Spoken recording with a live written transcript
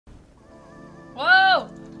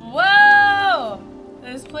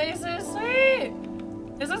places. Sweet!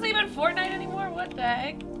 Is this even Fortnite anymore? What the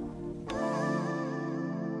heck?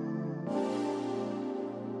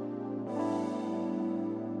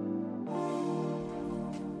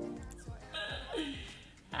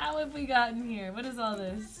 How have we gotten here? What is all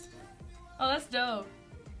this? Oh, that's dope.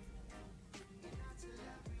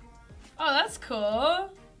 Oh, that's cool.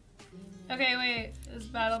 Okay, wait. This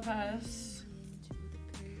battle pass.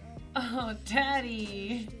 Oh,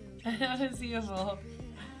 daddy. How does he evolve?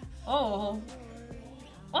 Oh.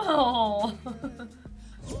 Oh.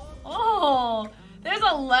 Oh. There's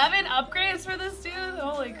 11 upgrades for this dude?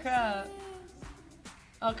 Holy crap.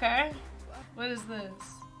 Okay. What is this?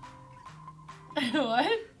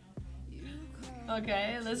 What?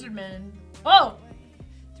 Okay, Lizardman. Oh!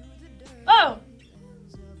 Oh!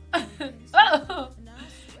 Oh!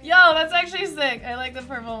 Yo, that's actually sick. I like the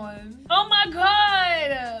purple one. Oh my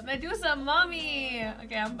god! Medusa mommy!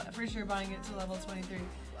 Okay, I'm for sure buying it to level 23.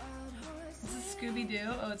 This is Scooby-Doo.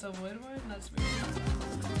 Oh, it's a wood one? That's weird.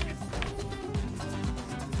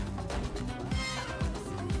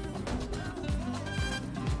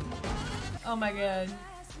 Oh my god.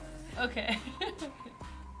 Okay.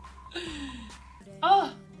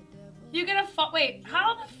 Oh! You get a wait,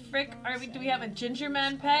 how the frick are we? Do we have a ginger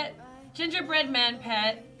man pet? Gingerbread man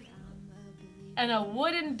pet? And a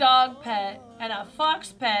wooden dog pet? And a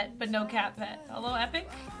fox pet, but no cat pet. Hello, Epic?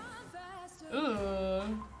 Ooh.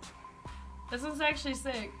 This one's actually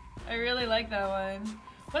sick. I really like that one.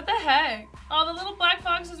 What the heck? Oh, the little black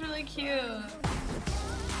fox is really cute.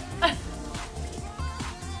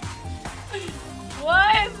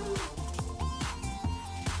 What?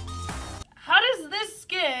 How does this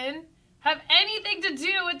skin have anything to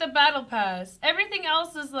do with the battle pass? Everything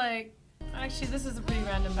else is like... Actually, this is a pretty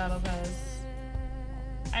random battle pass.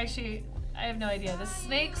 Actually, I have no idea. The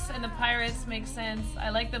snakes and the pirates make sense. I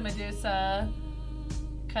like the Medusa.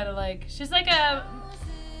 Kind of like... She's like a...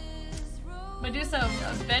 Medusa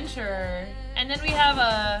adventurer. And then we have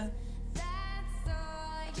a...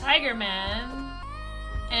 Tiger Man.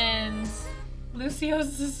 And...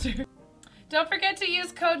 Lucio's sister. Don't forget to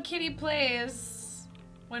use code KittyPlays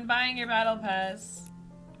when buying your battle pass.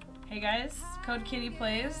 Hey guys, code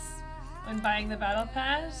KittyPlays when buying the battle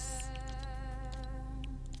pass.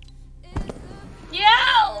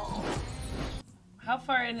 Yo! How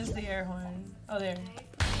far in is the air horn? Oh, there.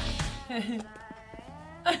 Hey!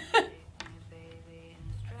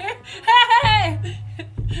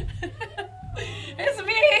 It's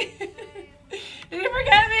me! Did you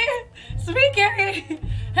forget me? It's me, Gary!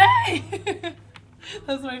 Hey!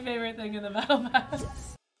 That's my favorite thing in the battle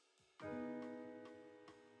pass.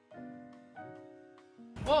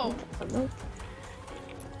 Whoa!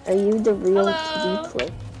 Are you the real Hello.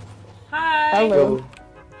 KittyPlays? Hi! Hello.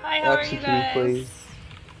 Hi, how are you guys? KittyPlays.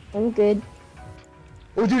 I'm good.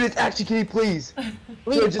 Oh dude, it's actually KittyPlays!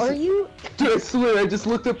 Wait, are you? Dude, I swear, I just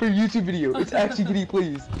looked up her YouTube video. It's actually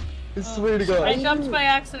KittyPlays. I swear to God. I jumped by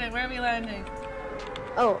accident. Where are we landing?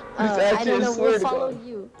 Oh, It's I actually, don't know. I swear We'll to follow God.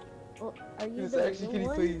 you. Well, are you It's the actually real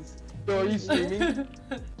one? KittyPlays. No, are you streaming?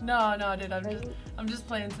 No, dude. I'm just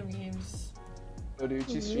playing some games. No, dude,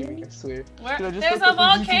 she's streaming. I swear. Where? Dude, I just There's looked a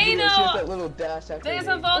up her YouTube video, volcano! She has that little dash after There's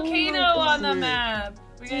her a name. volcano on the map.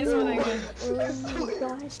 You guys No. wanna get Oh my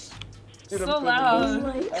gosh. Dude, so I'm loud? Oh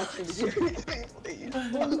my Actually, KittyPlays.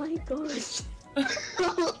 Oh my gosh.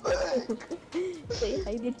 Say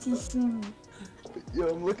hi to Tishu. Yo,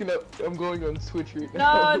 I'm looking up. I'm going on Twitch right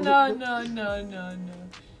now. No. No.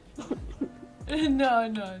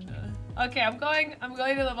 Okay, I'm going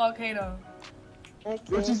to the volcano. Okay.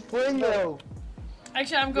 Yo, she's playing now.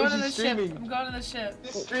 Actually, I'm going to the she's ship. streaming. I'm going to the ship.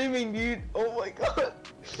 She's streaming, dude. Oh my God.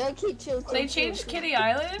 Okay, chill. They changed Kitty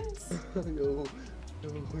Islands? Yo.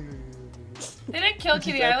 They didn't kill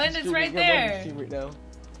Kitty She's Island, actually it's right streaming. I'm on there. stream right now.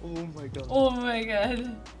 Oh my God. Oh my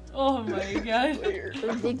god. Oh my god. Player.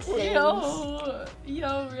 Big fans.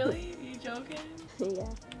 Yo, really? You joking?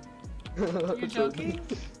 Yeah. You're joking?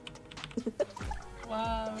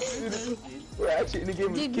 Wow. We're actually in a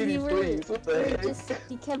game with Dude, KittyPlays. What the heck?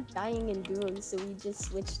 he kept dying in duos, so we just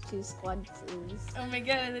switched to squad teams. Oh my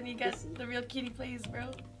god, and then you got the real KittyPlays,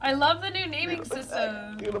 bro. I love the new naming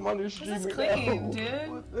system. Dude, I'm on your stream This is right clean, now. dude.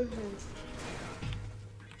 What the heck?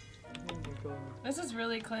 Oh my God. This is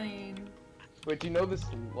really clean. Wait, do you know this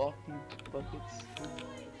lofty buckets?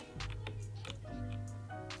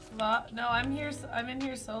 No, I'm in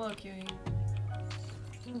here solo queuing.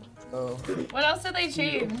 Oh. What else did they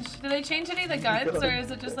change? Did they change any of the guns, or is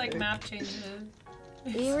it just like map changes?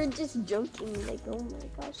 We were just joking, like, oh my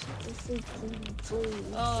gosh, this is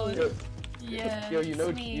KittyPlays. Oh, Yo, yeah. yo, you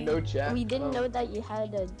it's me. Jack. We didn't know that you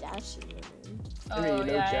had a dash in your name. Oh, I mean, you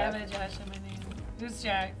know yeah, I Jack. have a Josh in my name. Who's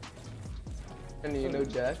Jack? And you know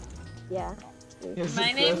Jack? Yeah. Yes,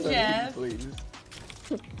 My name's Jeff. Please.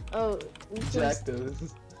 Oh, Jack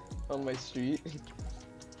does. On my street.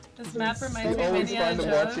 This map I reminds me of always find Indiana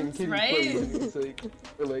him watching Jones, Kitty right? Plays. It's like,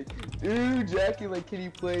 we're like, dude, Jackie like Kitty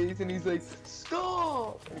Plays, and he's like,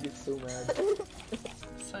 stop! I get so mad.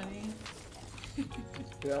 Funny.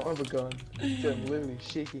 Yeah, I don't have a gun. Dude, I'm literally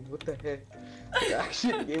shaking. What the heck? The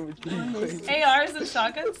action game with Kitty Plays. ARs and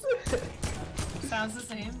shotguns? Sounds the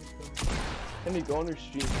same. Can you go on her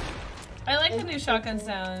stream? I like the new shotgun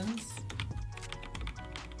sounds.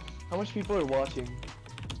 How much people are watching?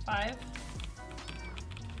 5?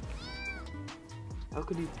 How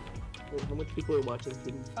could you? Wait, how much people are watching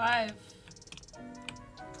Kitty? 5.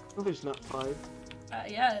 No, there's not 5.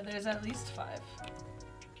 Yeah, there's at least 5.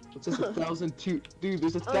 It says 1,002. Dude,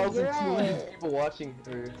 there's 1,200 right. people watching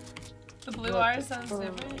her. The blue R sounds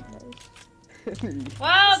different. Dude,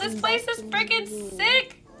 Wow, this place is freaking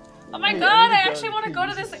sick! Oh my god, I actually want to go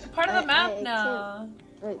to this part of the map now.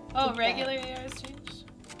 Oh, regular ARs changed?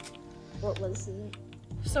 What was it?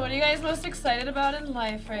 So what are you guys most excited about in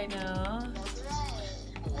life right now?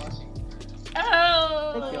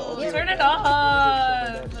 Oh, turn it off!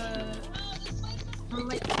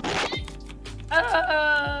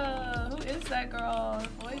 Oh, who is that girl? Her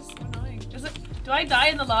voice so annoying. Is it? Do I die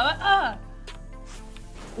in the lava? Ah!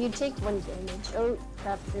 You take 1 damage. Oh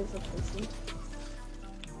crap, there's a person.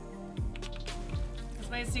 Is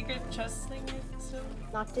my secret chest thing still?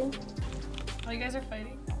 Knocked in. Oh, you guys are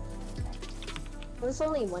fighting? There's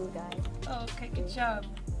only 1 guy. Oh, okay, good job.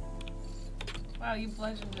 Wow, you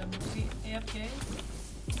bludgeoned him. Was he AFK?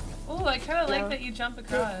 Oh, I kind of like that you jump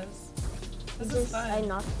across. This is fun. I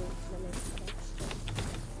knocked him.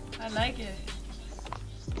 I like it.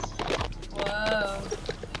 Whoa.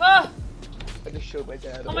 Oh! I just showed my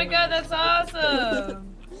dad. Oh my god, that's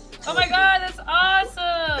awesome! Oh my god, that's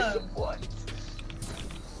awesome! What?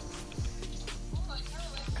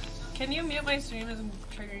 Can you mute my stream as I'm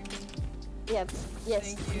triggering me? Yeah,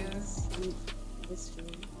 yes. Thank you. Please. This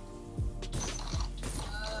stream.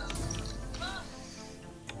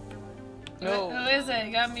 No. Who is it?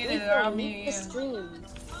 You got muted or I'll mute the you. stream.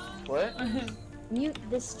 What? Mute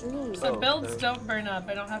the stream. So Oh, builds okay. don't burn up.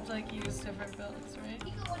 I don't have to like use different builds, right?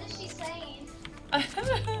 What is she saying?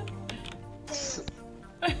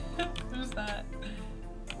 Who's that?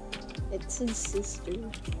 It's his sister.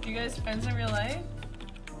 You guys friends in real life?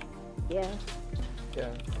 Yeah.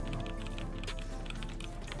 Yeah.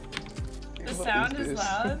 The What sound is this?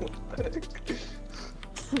 loud.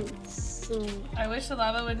 So, I wish the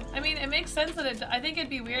lava would. I mean, it makes sense that it. I think it'd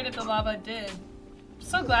be weird if the lava did. I'm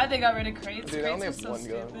so glad they got rid of crates. Dude, I only Crates have are so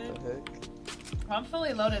 1 gun. stupid. What the heck? I'm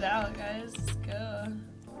fully loaded out, guys. Let's go.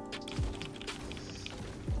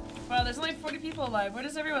 Wow, there's only 40 people alive. Where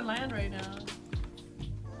does everyone land right now?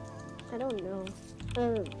 I don't know.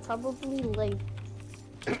 Probably like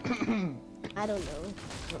I don't know.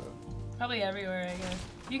 Probably everywhere, I guess.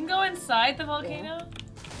 You can go inside the volcano?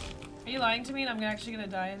 Are you lying to me and I'm actually gonna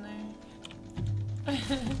die in there?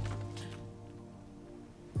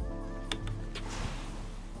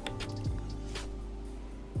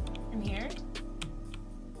 In here?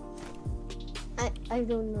 I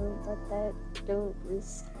don't know about that. Don't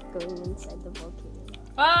risk going inside the volcano.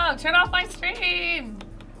 Whoa, turn off my stream!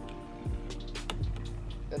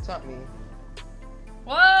 That's not me.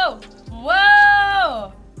 Whoa!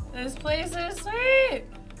 Whoa! This place is sweet!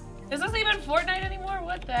 Is this even Fortnite anymore?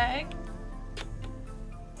 What the heck?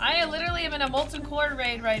 I literally am in a molten core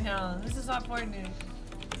raid right now. This is not Fortnite.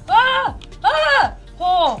 Ah! Ah!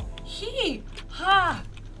 Oh! He! Ha!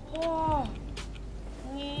 Oh!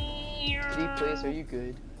 KittyPlays, are you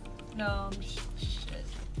good? No, I'm shit.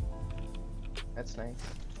 That's nice.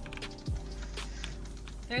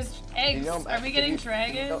 There's eggs. You know Are we getting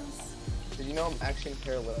dragons? Did you know I'm action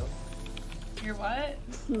parallel? You're what?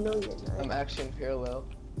 No, you're not. I'm action parallel.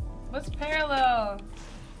 What's parallel?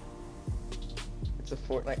 It's a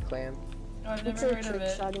Fortnite clan. Oh, I've It's never a heard of trick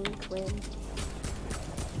it. shotting clan.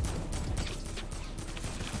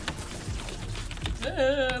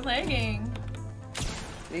 Lagging.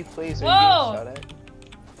 KittyPlays, are Whoa! you getting shot at?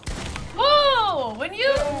 Whoa! When you...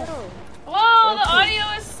 No. Whoa, the audio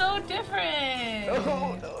is so different.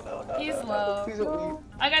 No. He's low. Please don't leave.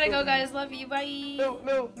 I gotta go, guys. Love you. Bye. No.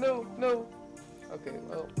 Okay,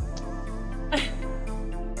 well.